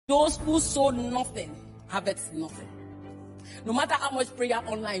Those who sow nothing, harvest nothing. No matter how much prayer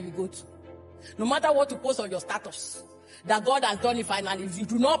online you go to, no matter what you post on your status, that God has done it finally, if you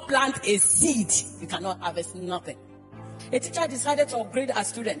do not plant a seed, you cannot harvest nothing. A teacher decided to upgrade her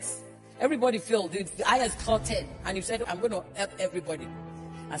students. Everybody failed. The highest scored 10. And he said, I'm going to help everybody.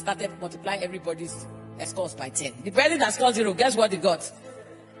 And started multiplying everybody's scores by 10. The person that scored 0, guess what they got?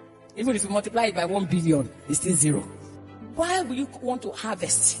 Even if you multiply it by 1 billion, it's still 0. Why will you want to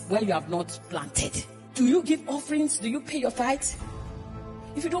harvest when you have not planted? Do you give offerings? Do you pay your tithe?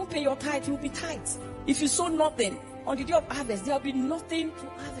 If you don't pay your tithe, you'll be tithe. If you sow nothing, on the day of harvest, there will be nothing to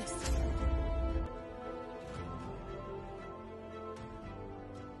harvest.